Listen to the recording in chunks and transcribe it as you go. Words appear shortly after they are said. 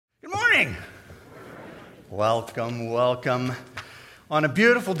morning. Welcome. On a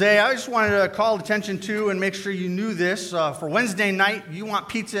beautiful day, I just wanted to call attention to and make sure you knew this. For Wednesday night, you want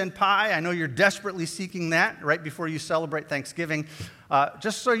pizza and pie. I know you're desperately seeking that right before you celebrate Thanksgiving.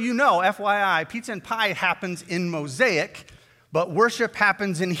 Just so you know, FYI, pizza and pie happens in Mosaic, but worship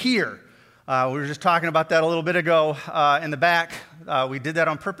happens in here. We were just talking about that a little bit ago in the back. We did that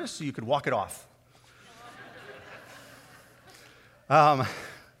on purpose so you could walk it off.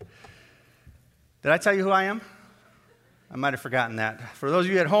 Did I tell you who I am? I might have forgotten that. For those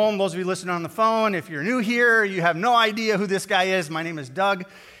of you at home, those of you listening on the phone, if you're new here, you have no idea who this guy is. My name is Doug,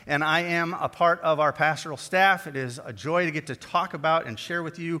 and I am a part of our pastoral staff. It is a joy to get to talk about and share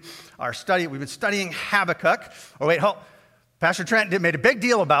with you our study. We've been studying Habakkuk. Pastor Trent made a big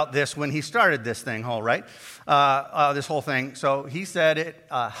deal about this when he started this thing, right? This whole thing. So he said it,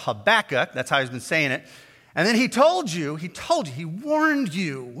 Habakkuk, that's how he's been saying it. And then he warned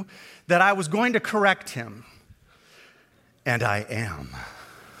you that I was going to correct him. And I am.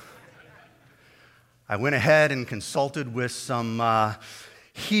 I went ahead and consulted with some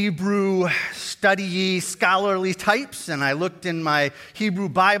Hebrew study scholarly types, and I looked in my Hebrew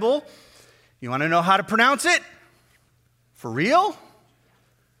Bible. You want to know how to pronounce it? For real?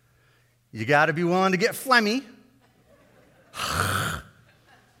 You got to be willing to get phlegmy.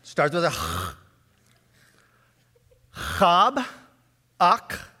 Starts with a Chab,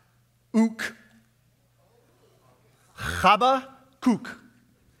 Ak, Uk. Habakkuk.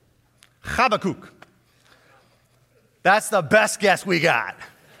 That's the best guess we got.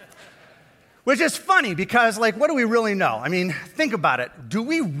 Which is funny because, what do we really know? I mean, think about it. Do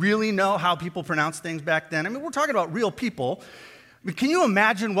we really know how people pronounced things back then? I mean, we're talking about real people. I mean, can you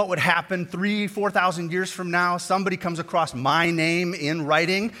imagine what would happen 3,000, 4,000 years from now? Somebody comes across my name in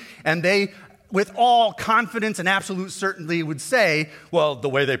writing, and they, with all confidence and absolute certainty, would say, well, the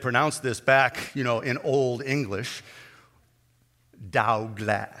way they pronounced this back, in Old English,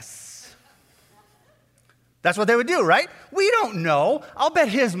 Douglas. That's what they would do, right? We don't know. I'll bet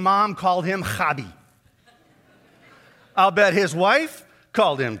his mom called him Chabi. I'll bet his wife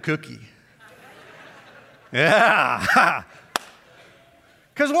called him Cookie. Yeah.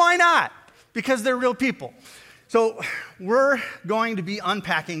 Because why not? Because they're real people. So we're going to be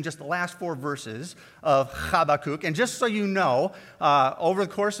unpacking just the last 4 verses of Habakkuk. And just so you know, over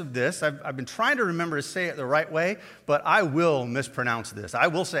the course of this, I've been trying to remember to say it the right way, but I will mispronounce this. I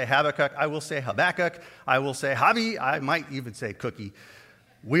will say Habakkuk. I will say Habakkuk. I will say Habi. I might even say Cookie.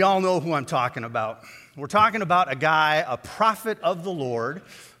 We all know who I'm talking about. We're talking about a guy, a prophet of the Lord,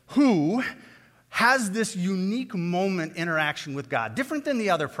 who has this unique moment interaction with God. Different than the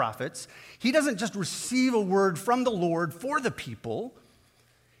other prophets. He doesn't just receive a word from the Lord for the people.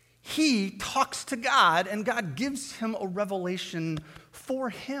 He talks to God, and God gives him a revelation for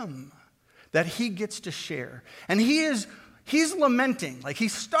him that he gets to share. And he's lamenting. He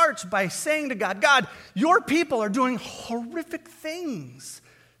starts by saying to God, God, your people are doing horrific things.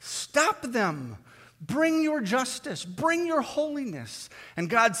 Stop them. Bring your justice. Bring your holiness. And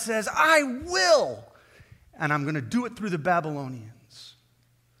God says, I will. And I'm going to do it through the Babylonians.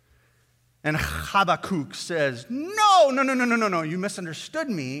 And Habakkuk says, no, you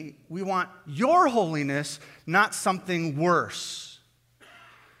misunderstood me. We want your holiness, not something worse.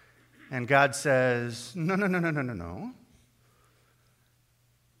 And God says, no.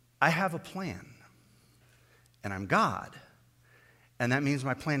 I have a plan, and I'm God. And that means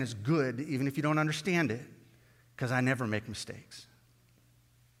my plan is good, even if you don't understand it, because I never make mistakes.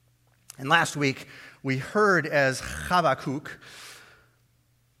 And last week, we heard as Habakkuk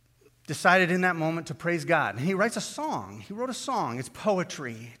decided in that moment to praise God. And he writes a song. He wrote a song. It's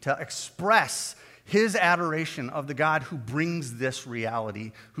poetry to express his adoration of the God who brings this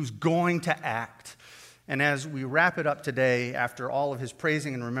reality, who's going to act. And as we wrap it up today, after all of his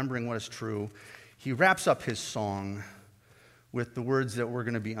praising and remembering what is true, he wraps up his song with the words that we're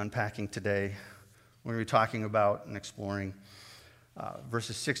going to be unpacking today. We're going to be talking about and exploring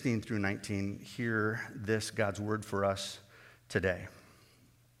verses 16 through 19. Hear this, God's word for us today.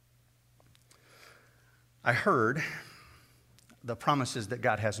 I heard the promises that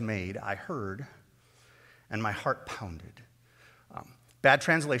God has made. I heard, and my heart pounded. Bad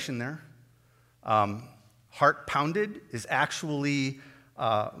translation there. Heart pounded is actually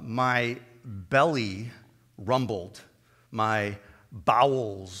my belly rumbled. My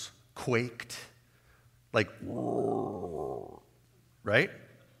bowels quaked, right?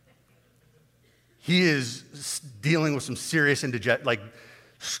 He is dealing with some serious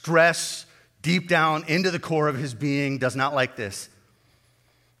stress deep down into the core of his being, does not like this.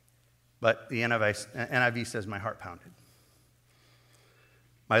 But the NIV says, my heart pounded.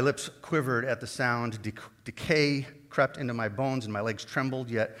 My lips quivered at the sound. Decay crept into my bones, and my legs trembled,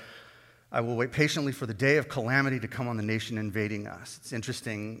 yet I will wait patiently for the day of calamity to come on the nation invading us. It's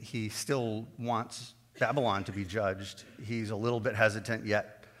interesting, he still wants Babylon to be judged. He's a little bit hesitant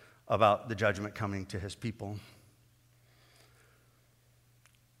yet about the judgment coming to his people.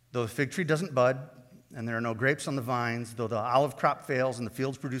 Though the fig tree doesn't bud, and there are no grapes on the vines, though the olive crop fails and the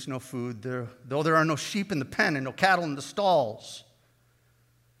fields produce no food, though there are no sheep in the pen and no cattle in the stalls,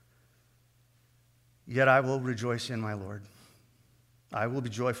 yet I will rejoice in my Lord. I will be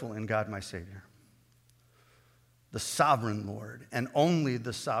joyful in God my Savior. The sovereign Lord, and only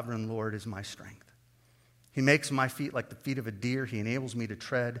the sovereign Lord, is my strength. He makes my feet like the feet of a deer. He enables me to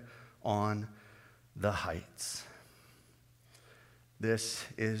tread on the heights. This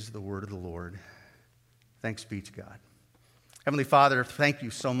is the word of the Lord. Thanks be to God. Heavenly Father, thank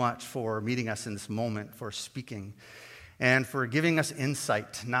you so much for meeting us in this moment, for speaking, and for giving us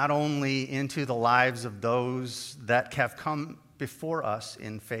insight, not only into the lives of those that have come before us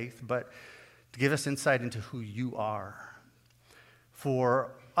in faith, but to give us insight into who you are.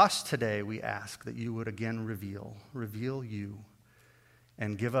 For us today, we ask that you would again reveal you,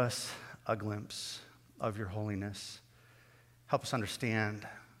 and give us a glimpse of your holiness. Help us understand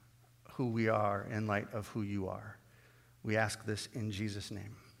who we are in light of who you are. We ask this in Jesus'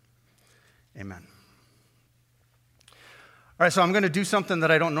 name. Amen. All right, so I'm going to do something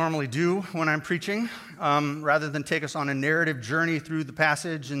that I don't normally do when I'm preaching. Rather than take us on a narrative journey through the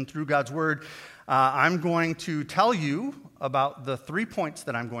passage and through God's word, I'm going to tell you about the 3 points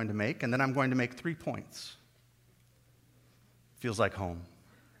that I'm going to make, and then I'm going to make 3 points. Feels like home.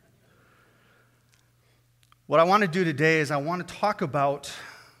 What I want to do today is I want to talk about,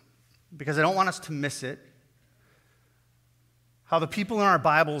 because I don't want us to miss it, how the people in our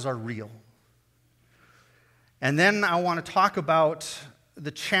Bibles are real. And then I want to talk about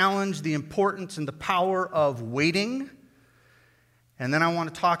the challenge, the importance, and the power of waiting. And then I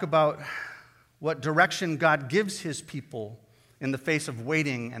want to talk about what direction God gives his people in the face of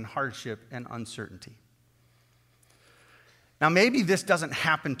waiting and hardship and uncertainty. Now, maybe this doesn't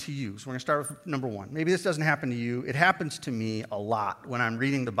happen to you. So we're going to start with number 1. Maybe this doesn't happen to you. It happens to me a lot when I'm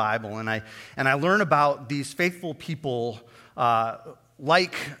reading the Bible, and I learn about these faithful people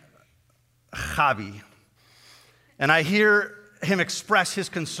like Javi. And I hear him express his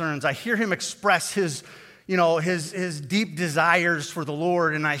concerns. I hear him express his deep desires for the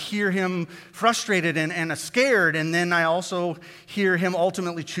Lord, and I hear him frustrated and scared, and then I also hear him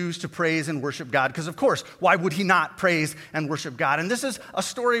ultimately choose to praise and worship God, because of course, why would he not praise and worship God? And this is a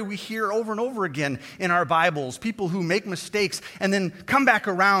story we hear over and over again in our Bibles, people who make mistakes and then come back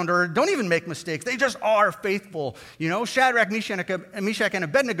around, or don't even make mistakes, they just are faithful. Shadrach, Meshach, and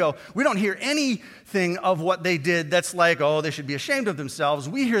Abednego, we don't hear anything of what they did that's like, oh, they should be ashamed of themselves.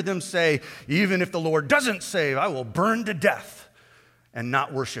 We hear them say, even if the Lord doesn't save, I will burn to death and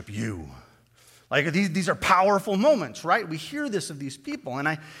not worship you. Like these are powerful moments, right? We hear this of these people, and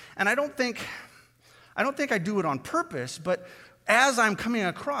I don't think I do it on purpose, but as I'm coming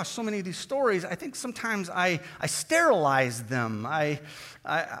across so many of these stories, I think sometimes I sterilize them. I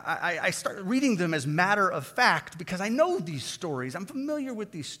start reading them as matter of fact because I know these stories. I'm familiar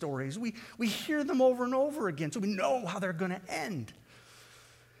with these stories. We hear them over and over again, so we know how they're going to end.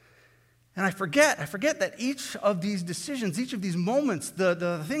 And I forget that each of these decisions, each of these moments,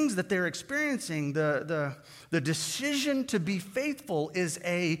 the things that they're experiencing, the decision to be faithful is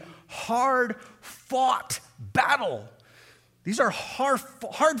a hard-fought battle. These are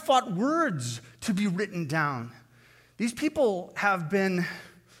hard-fought words to be written down. These people have been,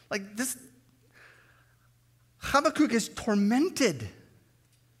 like this, Habakkuk is tormented.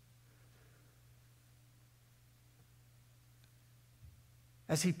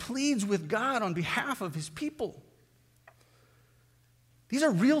 As he pleads with God on behalf of his people. These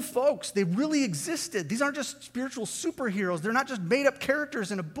are real folks. They really existed. These aren't just spiritual superheroes. They're not just made-up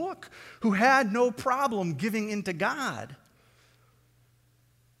characters in a book who had no problem giving in to God.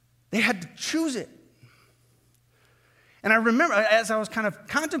 They had to choose it. And I remember, as I was kind of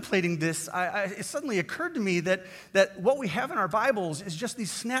contemplating this, it suddenly occurred to me that what we have in our Bibles is just these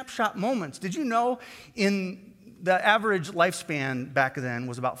snapshot moments. Did you know the average lifespan back then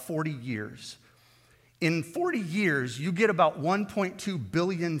was about 40 years. In 40 years, you get about 1.2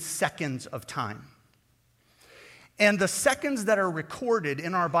 billion seconds of time. And the seconds that are recorded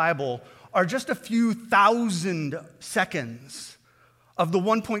in our Bible are just a few thousand seconds of the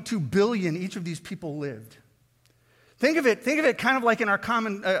 1.2 billion each of these people lived. Think of it kind of like in our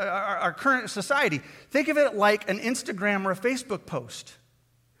current society. Think of it like an Instagram or a Facebook post.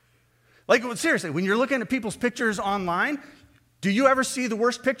 Like, seriously, when you're looking at people's pictures online, Do you ever see the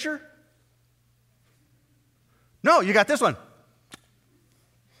worst picture? No, you got this one.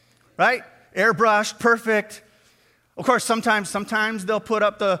 Right? Airbrushed, perfect. Of course, sometimes they'll put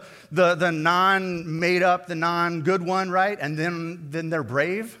up the non-made up, the non-good one, right? And then they're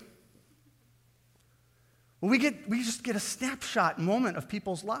brave. Well, we just get a snapshot moment of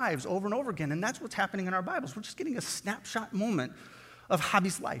people's lives over and over again, and that's what's happening in our Bibles. We're just getting a snapshot moment of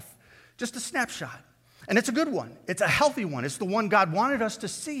Javi's life. Just a snapshot. And it's a good one. It's a healthy one. It's the one God wanted us to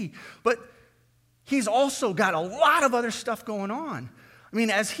see. But he's also got a lot of other stuff going on. I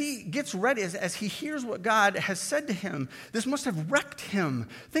mean, as he gets ready, as he hears what God has said to him, this must have wrecked him.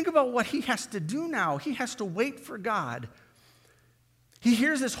 Think about what he has to do now. He has to wait for God. He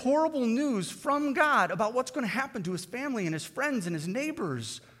hears this horrible news from God about what's going to happen to his family and his friends and his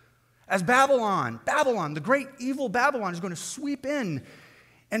neighbors. As Babylon, the great evil Babylon, is going to sweep in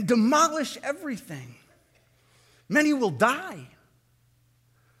and demolish everything. Many will die.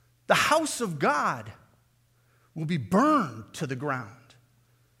 The house of God will be burned to the ground.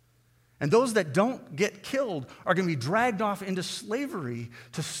 And those that don't get killed are going to be dragged off into slavery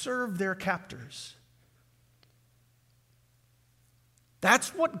to serve their captors.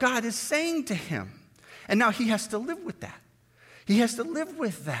 That's what God is saying to him. And now he has to live with that. He has to live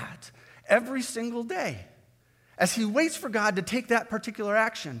with that every single day as he waits for God to take that particular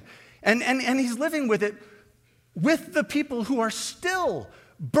action. And he's living with it with the people who are still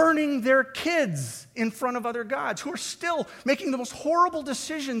burning their kids in front of other gods, who are still making the most horrible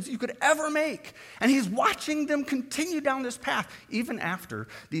decisions you could ever make. And he's watching them continue down this path, even after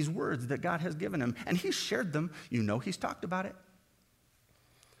these words that God has given him. And he's shared them. You know he's talked about it.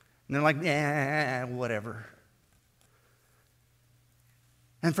 And they're like, whatever.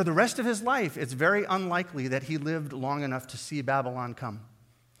 And for the rest of his life, it's very unlikely that he lived long enough to see Babylon come.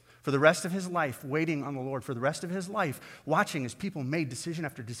 For the rest of his life, waiting on the Lord. For the rest of his life, watching as people made decision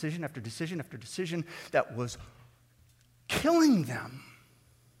after decision after decision after decision that was killing them.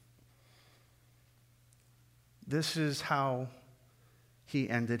 This is how he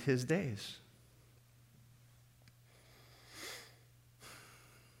ended his days.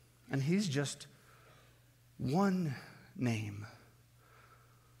 And he's just one name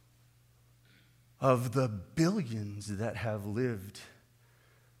of the billions that have lived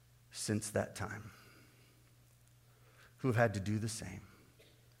since that time, who have had to do the same,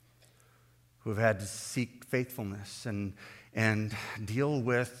 who have had to seek faithfulness and deal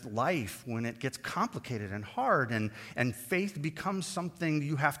with life when it gets complicated and hard, and faith becomes something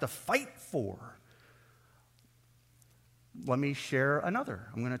you have to fight for. Let me share another.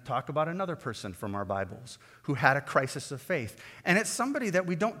 I'm going to talk about another person from our Bibles who had a crisis of faith. And it's somebody that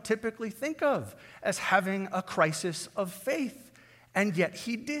we don't typically think of as having a crisis of faith. And yet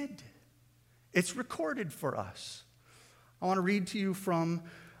he did. It's recorded for us. I want to read to you from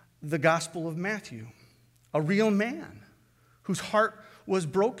the Gospel of Matthew. A real man whose heart was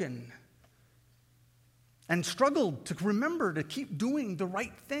broken and struggled to remember to keep doing the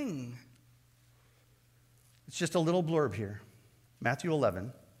right thing. It's just a little blurb here. Matthew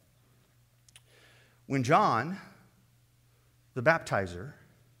 11. When John, the baptizer,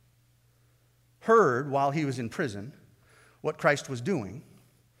 heard while he was in prison what Christ was doing,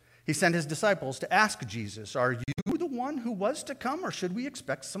 he sent his disciples to ask Jesus, "Are you the one who was to come, or should we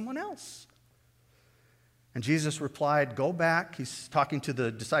expect someone else?" And Jesus replied, "Go back." He's talking to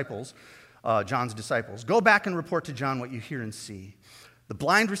the disciples, John's disciples. "Go back and report to John what you hear and see. The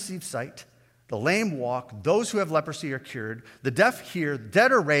blind receive sight. The lame walk, those who have leprosy are cured, the deaf hear, the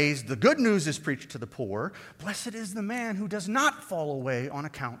dead are raised, the good news is preached to the poor. Blessed is the man who does not fall away on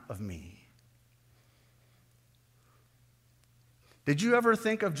account of me." Did you ever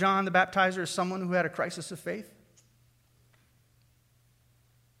think of John the Baptizer as someone who had a crisis of faith?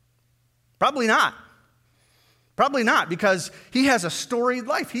 Probably not. Probably not, because he has a storied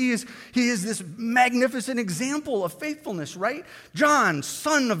life. He is this magnificent example of faithfulness, right? John,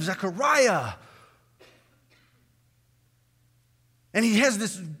 son of Zechariah. And he has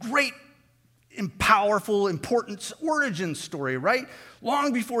this great, powerful, important origin story, right?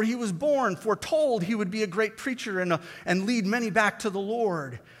 Long before he was born, foretold he would be a great preacher and lead many back to the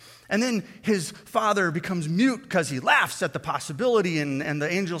Lord. And then his father becomes mute because he laughs at the possibility, and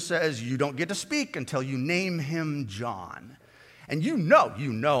the angel says, "You don't get to speak until you name him John." And you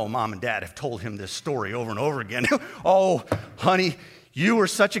know mom and dad have told him this story over and over again. "Oh, honey, you were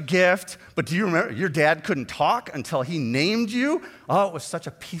such a gift, but do you remember your dad couldn't talk until he named you? Oh, it was such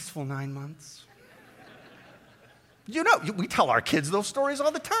a peaceful 9 months." We tell our kids those stories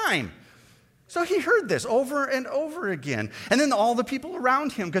all the time. So he heard this over and over again. And then all the people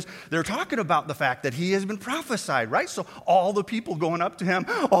around him, because they're talking about the fact that he has been prophesied, right? So all the people going up to him,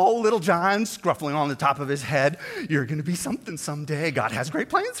 oh, little John scruffling on the top of his head, you're going to be something someday. God has great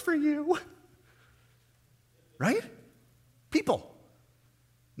plans for you. Right? People.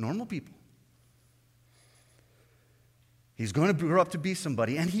 Normal people. He's going to grow up to be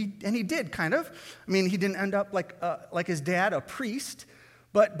somebody, and he did, kind of. I mean, he didn't end up like his dad, a priest,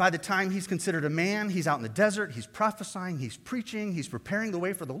 but by the time he's considered a man, he's out in the desert, he's prophesying, he's preaching, he's preparing the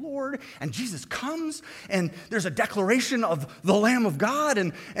way for the Lord, and Jesus comes, and there's a declaration of the Lamb of God,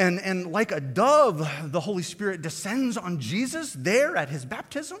 and like a dove, the Holy Spirit descends on Jesus there at his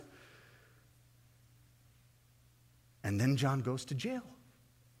baptism. And then John goes to jail.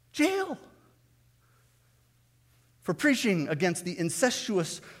 Jail! For preaching against the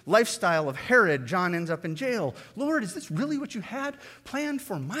incestuous lifestyle of Herod, John ends up in jail. Lord, is this really what you had planned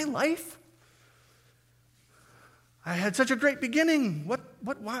for my life? I had such a great beginning.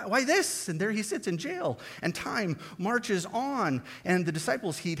 Why this? And there he sits in jail. And time marches on. And the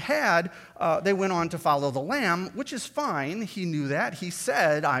disciples he'd had, they went on to follow the Lamb, which is fine. He knew that. He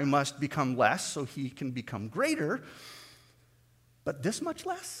said, I must become less so he can become greater. But this much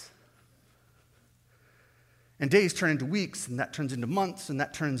less? And days turn into weeks, and that turns into months, and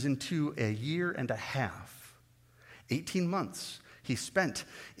that turns into a year and a half. 18 months he spent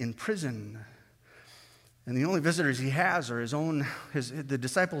in prison. And the only visitors he has are the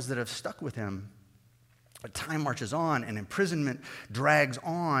disciples that have stuck with him. But time marches on, and imprisonment drags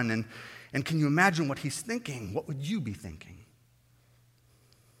on. And can you imagine what he's thinking? What would you be thinking?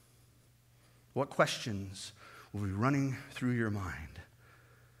 What questions will be running through your mind?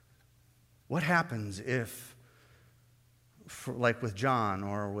 What happens if, like with John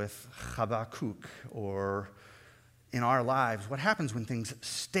or with Habakkuk or in our lives, what happens when things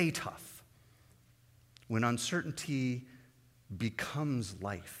stay tough? When uncertainty becomes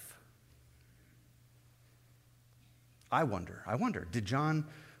life? I wonder, did John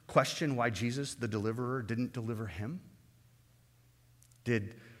question why Jesus, the deliverer, didn't deliver him?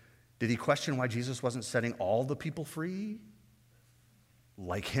 Did he question why Jesus wasn't setting all the people free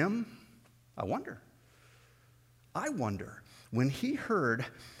like him? I wonder when he heard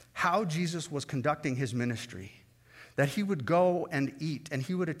how Jesus was conducting his ministry, that he would go and eat, and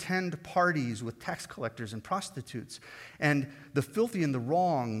he would attend parties with tax collectors and prostitutes, and the filthy and the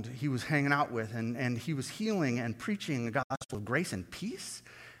wronged he was hanging out with, and he was healing and preaching the gospel of grace and peace,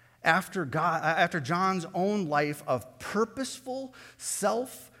 after John's own life of purposeful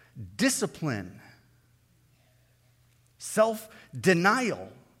self-discipline, self-denial.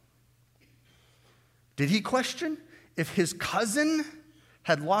 Did he question if his cousin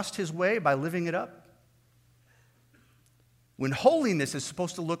had lost his way by living it up? When holiness is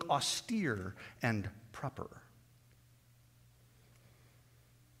supposed to look austere and proper.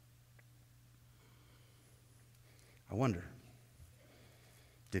 I wonder,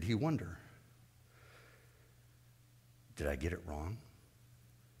 did he wonder, did I get it wrong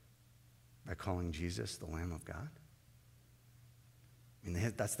by calling Jesus the Lamb of God? I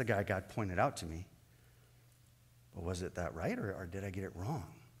mean, that's the guy God pointed out to me. But was it that right, or did I get it wrong?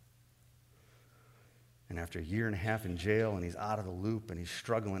 And after a year and a half in jail, and he's out of the loop, and he's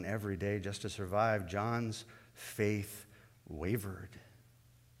struggling every day just to survive, John's faith wavered.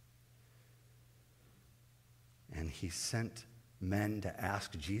 And he sent men to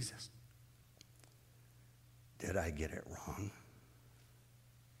ask Jesus, did I get it wrong?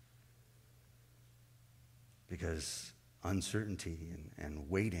 Because uncertainty and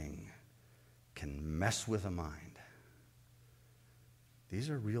waiting can mess with a mind. These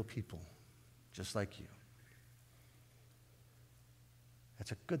are real people, just like you.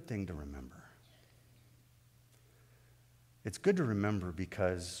 That's a good thing to remember. It's good to remember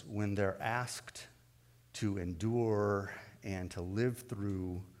because when they're asked to endure and to live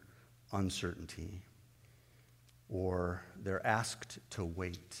through uncertainty, or they're asked to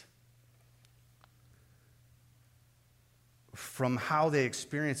wait, from how they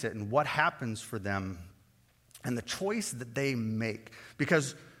experience it and what happens for them and the choice that they make.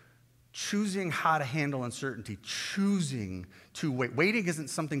 Because choosing how to handle uncertainty, choosing to wait. Waiting isn't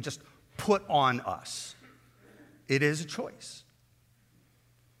something just put on us. It is a choice.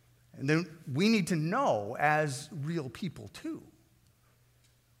 And then we need to know as real people too,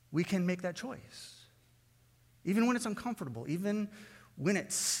 we can make that choice. Even when it's uncomfortable, even when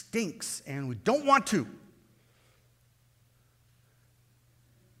it stinks and we don't want to.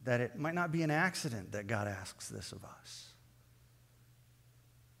 That it might not be an accident that God asks this of us.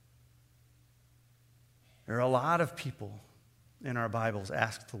 There are a lot of people in our Bibles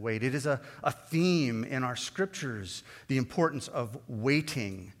ask to wait. It is a theme in our scriptures, the importance of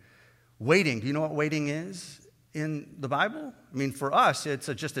waiting. Waiting, do you know what waiting is in the Bible? I mean, for us, it's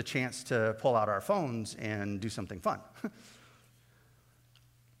just a chance to pull out our phones and do something fun.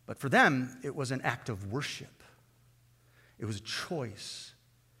 But for them, it was an act of worship. It was a choice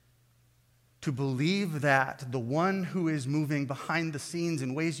to believe that the one who is moving behind the scenes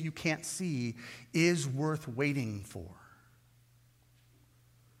in ways you can't see is worth waiting for.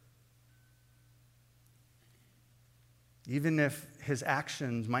 Even if his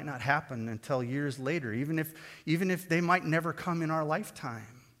actions might not happen until years later, even if they might never come in our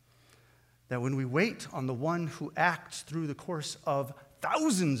lifetime, that when we wait on the one who acts through the course of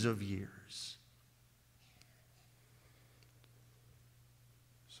thousands of years,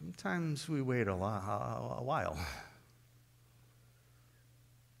 sometimes we wait a while.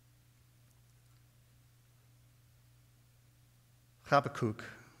 Habakkuk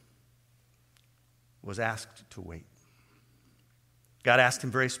was asked to wait. God asked him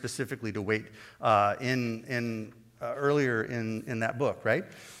very specifically to wait earlier in that book, right?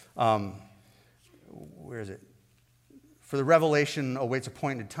 Where is it? For the revelation awaits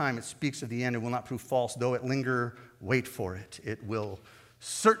appointed time. It speaks of the end and will not prove false. Though it linger, wait for it. It will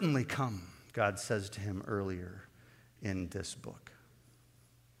certainly come, God says to him earlier in this book.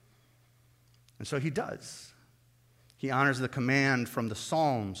 And so he does. He honors the command from the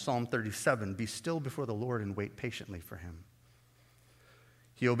Psalm 37, be still before the Lord and wait patiently for him.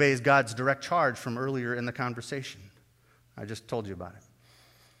 He obeys God's direct charge from earlier in the conversation. I just told you about it.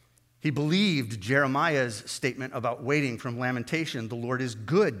 He believed Jeremiah's statement about waiting from Lamentation. The Lord is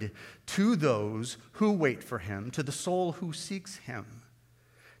good to those who wait for him, to the soul who seeks him.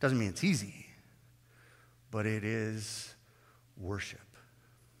 Doesn't mean it's easy, but it is worship.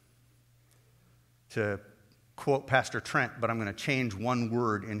 To quote Pastor Trent, but I'm going to change one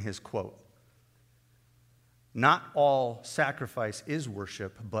word in his quote. Not all sacrifice is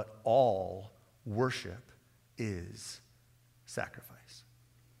worship, but all worship is sacrifice.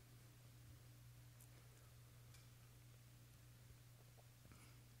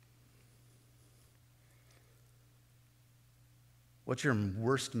 What's your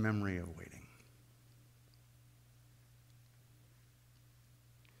worst memory of waiting?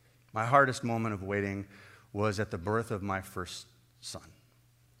 My hardest moment of waiting was at the birth of my first son.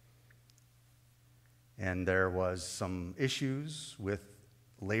 And there was some issues with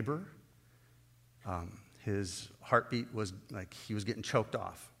labor. His heartbeat was like he was getting choked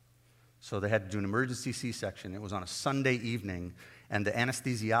off. So they had to do an emergency C-section. It was on a Sunday evening, and the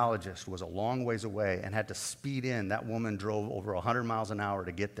anesthesiologist was a long ways away and had to speed in. That woman drove over 100 miles an hour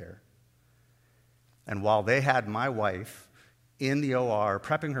to get there. And while they had my wife in the OR,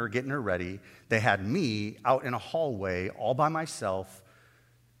 prepping her, getting her ready, they had me out in a hallway all by myself,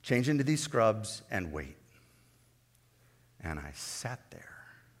 change into these scrubs, and wait. And I sat there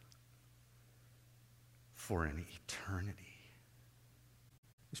for an eternity.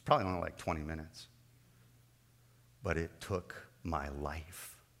 It was probably only like 20 minutes. But it took my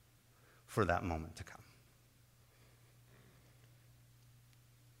life for that moment to come.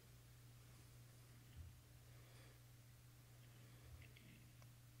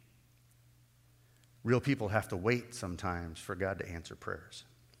 Real people have to wait sometimes for God to answer prayers.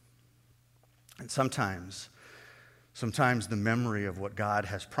 And sometimes the memory of what God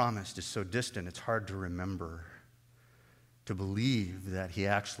has promised is so distant, it's hard to remember, to believe that he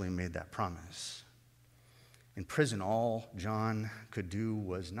actually made that promise. In prison, all John could do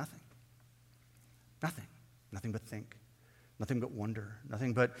was nothing. Nothing but think. Nothing but wonder.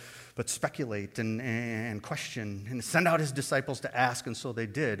 Nothing but speculate and question and send out his disciples to ask, and so they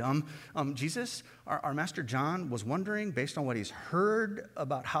did. Jesus, our Master John was wondering, based on what he's heard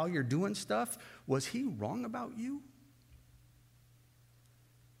about how you're doing stuff, was he wrong about you?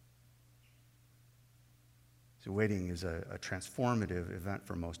 So waiting is a transformative event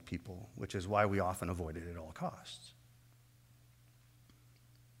for most people, which is why we often avoid it at all costs.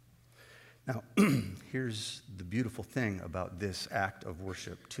 Now, here's the beautiful thing about this act of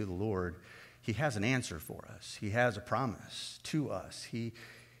worship to the Lord. He has an answer for us. He has a promise to us. He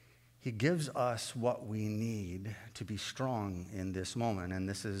gives us what we need to be strong in this moment. And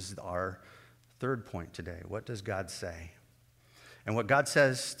this is our third point today. What does God say? And what God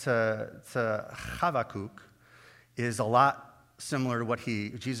says to Habakkuk is a lot similar to what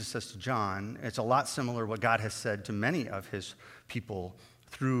Jesus says to John. It's a lot similar to what God has said to many of his people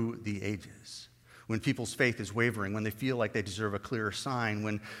through the ages. when people's faith is wavering, when they feel like they deserve a clearer sign,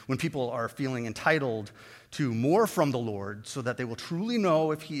 when people are feeling entitled to more from the Lord so that they will truly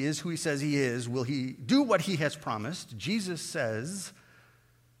know if he is who he says he is, will he do what he has promised? Jesus says,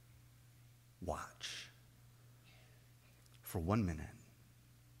 watch for 1 minute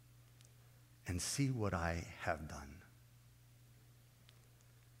and see what I have done.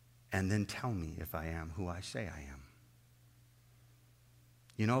 And then tell me if I am who I say I am.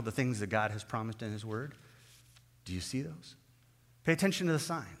 You know the things that God has promised in his word? Do you see those? Pay attention to the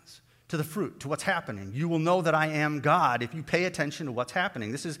signs, to the fruit, to what's happening. You will know that I am God if you pay attention to what's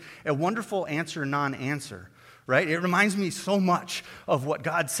happening. This is a wonderful answer, non-answer, right? It reminds me so much of what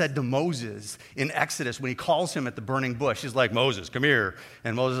God said to Moses in Exodus when he calls him at the burning bush. He's like, Moses, come here.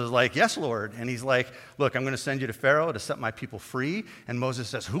 And Moses is like, yes, Lord. And he's like, look, I'm going to send you to Pharaoh to set my people free. And Moses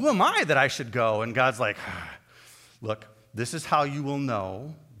says, who am I that I should go? And God's like, look, this is how you will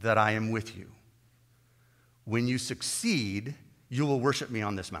know that I am with you. When you succeed, you will worship me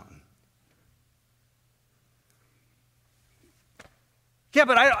on this mountain. Yeah,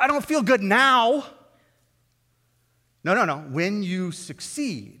 but I don't feel good now. No. When you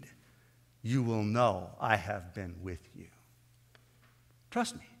succeed, you will know I have been with you.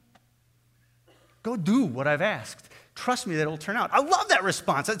 Trust me. Go do what I've asked. Trust me that it'll turn out. I love that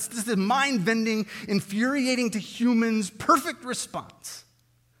response. It's this mind-bending, infuriating to humans, perfect response.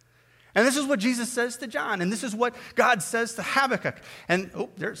 And this is what Jesus says to John, and this is what God says to Habakkuk. And,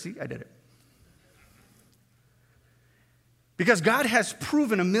 see, I did it. Because God has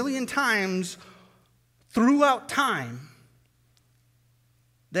proven 1,000,000 times throughout time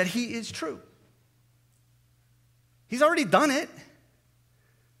that he is true. He's already done it.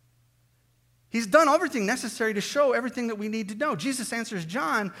 He's done everything necessary to show everything that we need to know. Jesus answers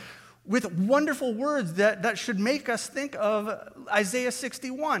John with wonderful words that should make us think of Isaiah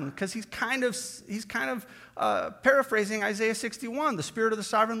 61, because he's kind of paraphrasing Isaiah 61. The Spirit of the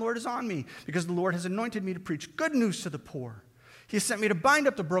Sovereign Lord is on me, because the Lord has anointed me to preach good news to the poor. He has sent me to bind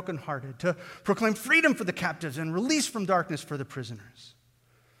up the brokenhearted, to proclaim freedom for the captives and release from darkness for the prisoners.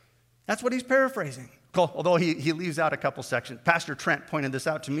 That's what he's paraphrasing. Although he leaves out a couple sections. Pastor Trent pointed this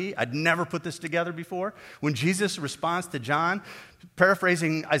out to me. I'd never put this together before. When Jesus responds to John,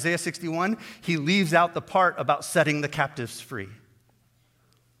 paraphrasing Isaiah 61, he leaves out the part about setting the captives free.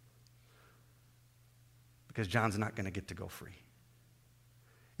 Because John's not going to get to go free.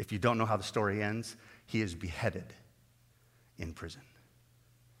 If you don't know how the story ends, he is beheaded in prison.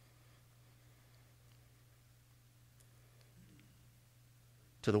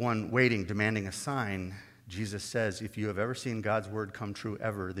 To the one waiting, demanding a sign, Jesus says, if you have ever seen God's word come true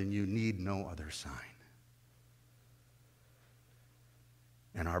ever, then you need no other sign.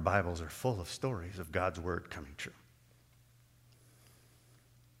 And our Bibles are full of stories of God's word coming true.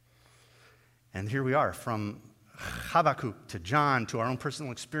 And here we are, from Habakkuk to John to our own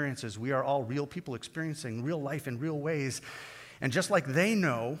personal experiences. We are all real people experiencing real life in real ways. And just like they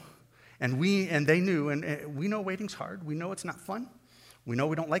know, and they knew, and we know waiting's hard. We know it's not fun. We know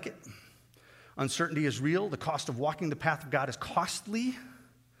we don't like it. Uncertainty is real. The cost of walking the path of God is costly,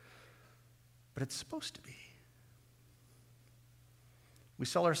 but it's supposed to be. We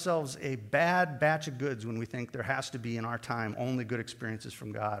sell ourselves a bad batch of goods when we think there has to be in our time only good experiences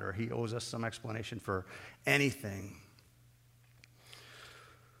from God, or he owes us some explanation for anything.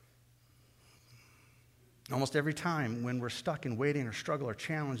 Almost every time when we're stuck in waiting or struggle or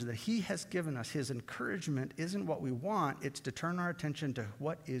challenge that he has given us, his encouragement isn't what we want. It's to turn our attention to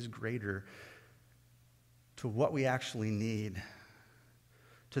what is greater, to what we actually need,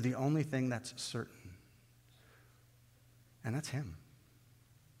 to the only thing that's certain. And that's him.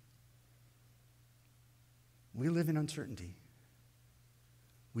 We live in uncertainty.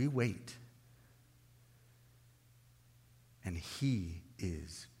 We wait. And he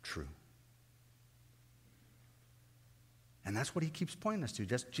is true. And that's what he keeps pointing us to.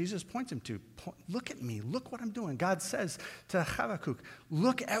 Jesus points him to, look at me, look what I'm doing. God says to Habakkuk,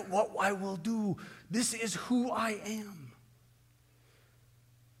 look at what I will do. This is who I am.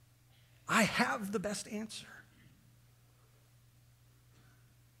 I have the best answer.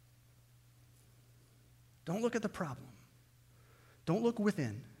 Don't look at the problem. Don't look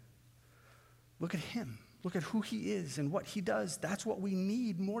within. Look at him. Look at who he is and what he does. That's what we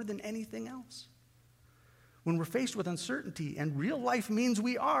need more than anything else. When we're faced with uncertainty, and real life means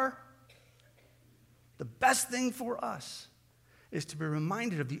we are, the best thing for us is to be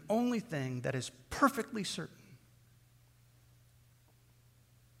reminded of the only thing that is perfectly certain.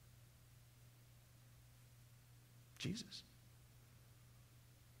 Jesus.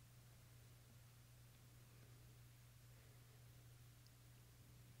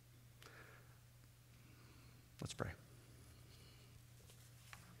 Let's pray.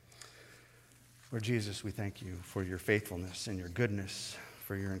 Lord Jesus, we thank you for your faithfulness and your goodness,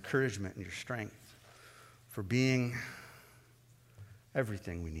 for your encouragement and your strength, for being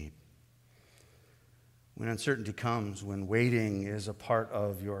everything we need. When uncertainty comes, when waiting is a part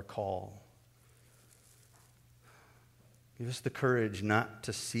of your call, give us the courage not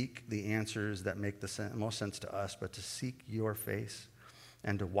to seek the answers that make the most sense to us, but to seek your face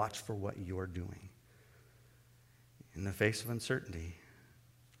and to watch for what you're doing. In the face of uncertainty,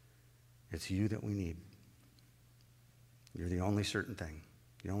 it's you that we need. You're the only certain thing,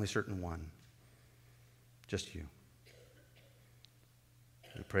 the only certain one. Just you.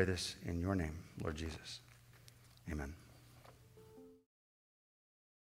 We pray this in your name, Lord Jesus. Amen.